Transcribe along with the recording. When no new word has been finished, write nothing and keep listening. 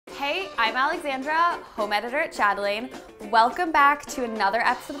Hey, I'm Alexandra, home editor at Chatelaine. Welcome back to another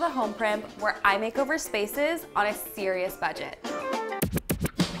episode of the Home Primp where I make over spaces on a serious budget.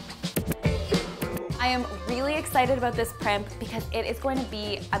 I am really excited about this primp because it is going to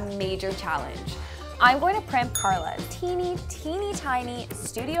be a major challenge. I'm going to primp Carla's teeny tiny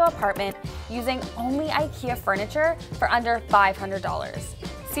studio apartment using only Ikea furniture for under $500.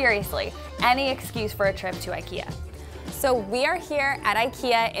 Seriously, any excuse for a trip to Ikea. So we are here at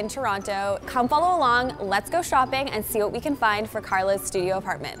Ikea in Toronto. Come follow along, let's go shopping and see what we can find for Carla's studio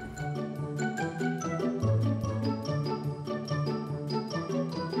apartment.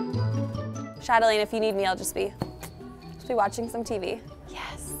 Chatelaine, if you need me, I'll just be watching some TV.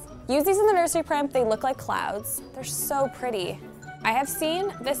 Yes. Use these in the nursery primp, they look like clouds. They're so pretty. I have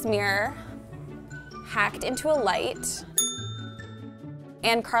seen this mirror hacked into a light,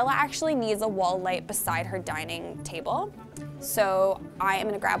 and Carla actually needs a wall light beside her dining table. So I am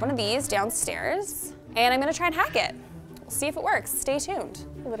gonna grab one of these downstairs, and I'm gonna try and hack it. We'll see if it works, stay tuned.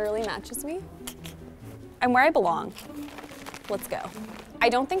 It literally matches me. I'm where I belong. Let's go. I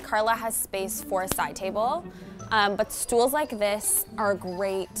don't think Carla has space for a side table, but stools like this are a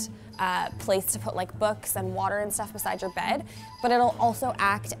great place to put like books and water and stuff beside your bed, but it'll also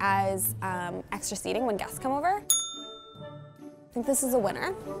act as extra seating when guests come over. I think this is a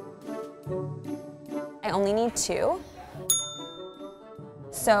winner. I only need 2,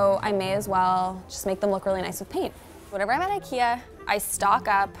 so I may as well just make them look really nice with paint. Whenever I'm at Ikea, I stock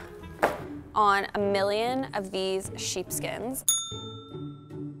up on a million of these sheepskins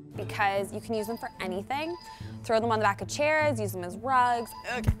because you can use them for anything. Throw them on the back of chairs, use them as rugs.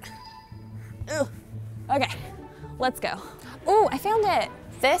 Okay. Ugh. Okay, let's go. Ooh, I found it.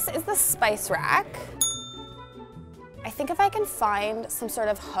 This is the spice rack. I think if I can find some sort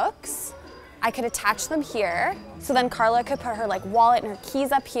of hooks, I could attach them here. So then Carla could put her like wallet and her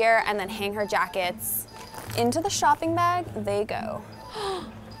keys up here and then hang her jackets into the shopping bag. They go.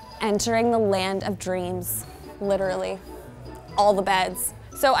 Entering the land of dreams, literally. All the beds.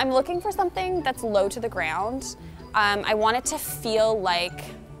 So I'm looking for something that's low to the ground. I want it to feel like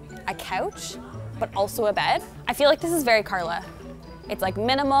a couch, but also a bed. I feel like this is very Carla. It's like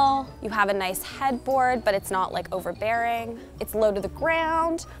minimal, you have a nice headboard, but it's not like overbearing. It's low to the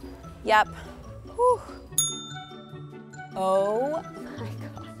ground. Yep. Whew. Oh my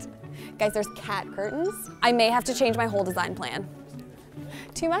God. Guys, there's cat curtains. I may have to change my whole design plan.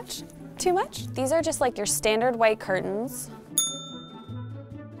 Too much? Too much? These are just like your standard white curtains.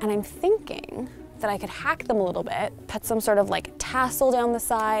 And I'm thinking that I could hack them a little bit, put some sort of like tassel down the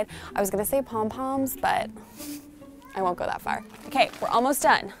side. I was gonna say pom-poms, but I won't go that far. Okay, we're almost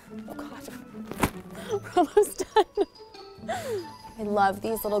done. Oh God, we're almost done. I love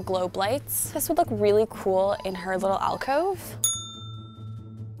these little globe lights. This would look really cool in her little alcove.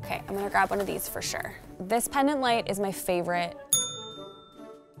 Okay, I'm gonna grab one of these for sure. This pendant light is my favorite.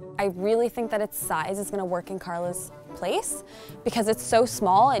 I really think that its size is gonna work in Carla's place because it's so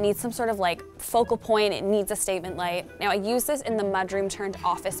small, it needs some sort of like focal point, it needs a statement light. Now I use this in the mudroom turned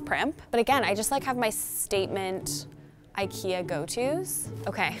office primp, but again, I just like have my statement Ikea go-tos.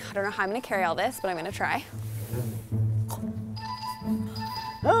 Okay, I don't know how I'm gonna carry all this, but I'm gonna try.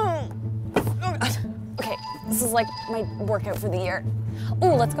 Oh God. Okay, this is like my workout for the year.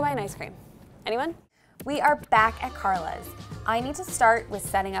 Ooh, let's go buy an ice cream. Anyone? We are back at Carla's. I need to start with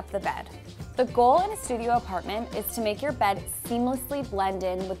setting up the bed. The goal in a studio apartment is to make your bed seamlessly blend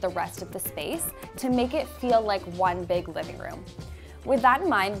in with the rest of the space to make it feel like one big living room. With that in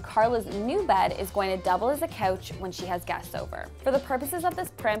mind, Carla's new bed is going to double as a couch when she has guests over. For the purposes of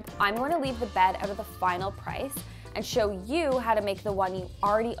this primp, I'm going to leave the bed out of the final price and show you how to make the one you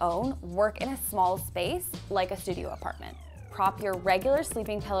already own work in a small space like a studio apartment. Prop your regular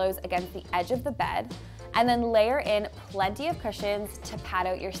sleeping pillows against the edge of the bed and then layer in plenty of cushions to pad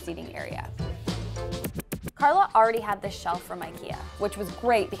out your seating area. Carla already had this shelf from Ikea, which was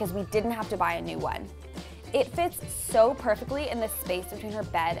great because we didn't have to buy a new one. It fits so perfectly in the space between her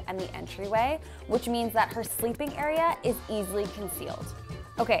bed and the entryway, which means that her sleeping area is easily concealed.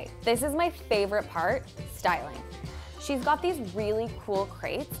 Okay, this is my favorite part, styling. She's got these really cool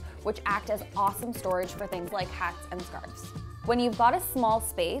crates, which act as awesome storage for things like hats and scarves. When you've got a small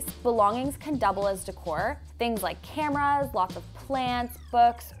space, belongings can double as decor. Things like cameras, lots of plants,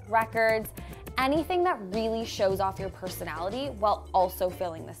 books, records, anything that really shows off your personality while also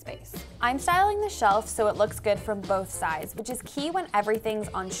filling the space. I'm styling the shelf so it looks good from both sides, which is key when everything's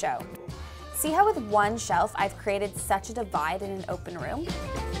on show. See how with one shelf I've created such a divide in an open room?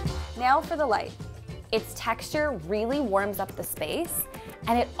 Now for the light. Its texture really warms up the space,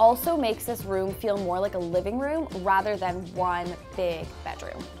 and it also makes this room feel more like a living room rather than one big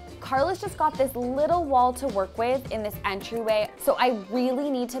bedroom. Carla's just got this little wall to work with in this entryway, so I really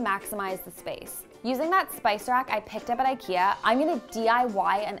need to maximize the space. Using that spice rack I picked up at Ikea, I'm gonna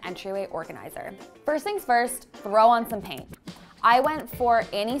DIY an entryway organizer. First things first, throw on some paint. I went for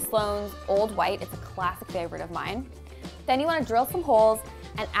Annie Sloan's Old White, it's a classic favorite of mine. Then you wanna drill some holes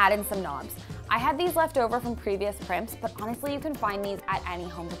and add in some knobs. I had these left over from previous primps, but honestly you can find these at any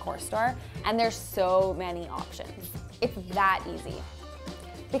home decor store, and there's so many options. It's that easy.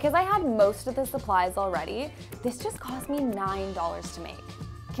 Because I had most of the supplies already, this just cost me $9 to make.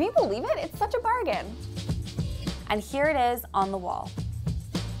 Can you believe it? It's such a bargain. And here it is on the wall.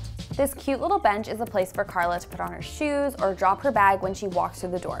 This cute little bench is a place for Carla to put on her shoes or drop her bag when she walks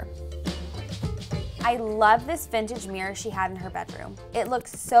through the door. I love this vintage mirror she had in her bedroom. It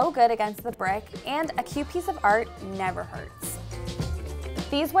looks so good against the brick, and a cute piece of art never hurts.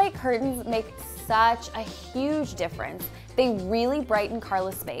 These white curtains make such a huge difference. They really brighten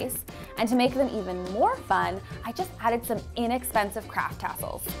Carla's space, and to make them even more fun, I just added some inexpensive craft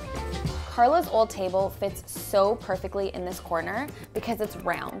tassels. Carla's old table fits so perfectly in this corner because it's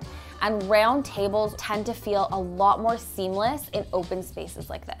round, and round tables tend to feel a lot more seamless in open spaces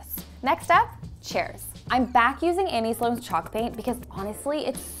like this. Next up, chairs. I'm back using Annie Sloan's chalk paint because honestly,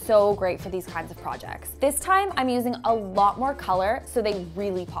 it's so great for these kinds of projects. This time, I'm using a lot more color so they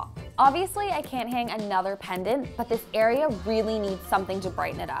really pop. Obviously, I can't hang another pendant, but this area really needs something to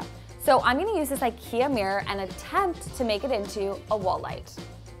brighten it up. So I'm gonna use this Ikea mirror and attempt to make it into a wall light.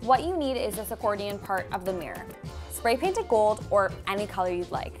 What you need is this accordion part of the mirror. Spray paint it gold or any color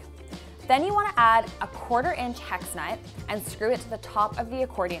you'd like. Then you wanna add a 1/4 inch hex nut and screw it to the top of the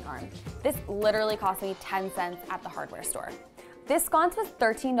accordion arm. This literally cost me 10 cents at the hardware store. This sconce was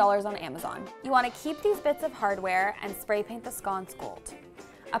 $13 on Amazon. You wanna keep these bits of hardware and spray paint the sconce gold.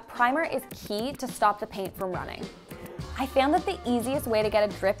 A primer is key to stop the paint from running. I found that the easiest way to get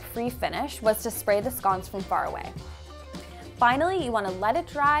a drip-free finish was to spray the sconce from far away. Finally, you wanna let it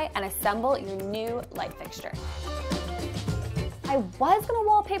dry and assemble your new light fixture. I was gonna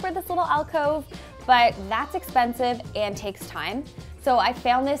wallpaper this little alcove, but that's expensive and takes time. So I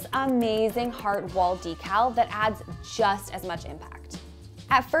found this amazing heart wall decal that adds just as much impact.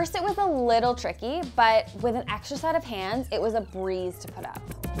 At first it was a little tricky, but with an extra set of hands, it was a breeze to put up.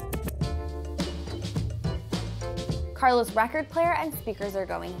 Carla's record player and speakers are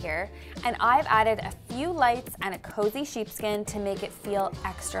going here, and I've added a few lights and a cozy sheepskin to make it feel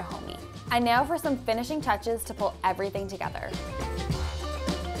extra homey. And now for some finishing touches to pull everything together.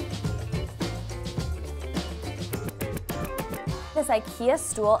 This Ikea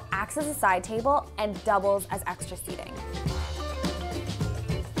stool acts as a side table and doubles as extra seating.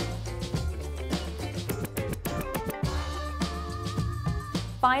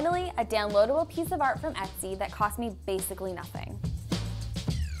 Finally, a downloadable piece of art from Etsy that cost me basically nothing.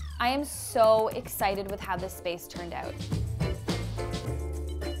 I am so excited with how this space turned out.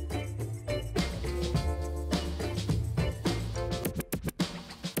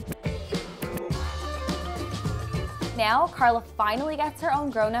 Now, Carla finally gets her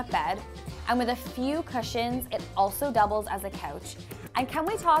own grown-up bed, and with a few cushions, it also doubles as a couch. And can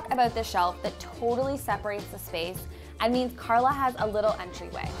we talk about this shelf that totally separates the space and means Carla has a little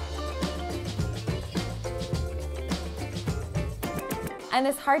entryway. And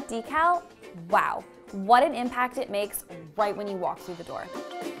this heart decal, wow, what an impact it makes right when you walk through the door.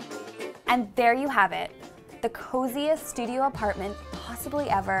 And there you have it, the coziest studio apartment possibly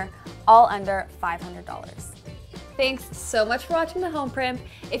ever, all under $500. Thanks so much for watching the Home Primp.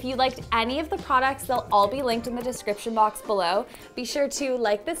 If you liked any of the products, they'll all be linked in the description box below. Be sure to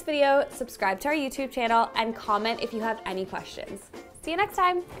like this video, subscribe to our YouTube channel, and comment if you have any questions. See you next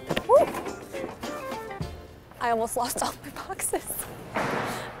time. Woo! I almost lost all my boxes,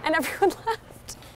 and everyone laughed.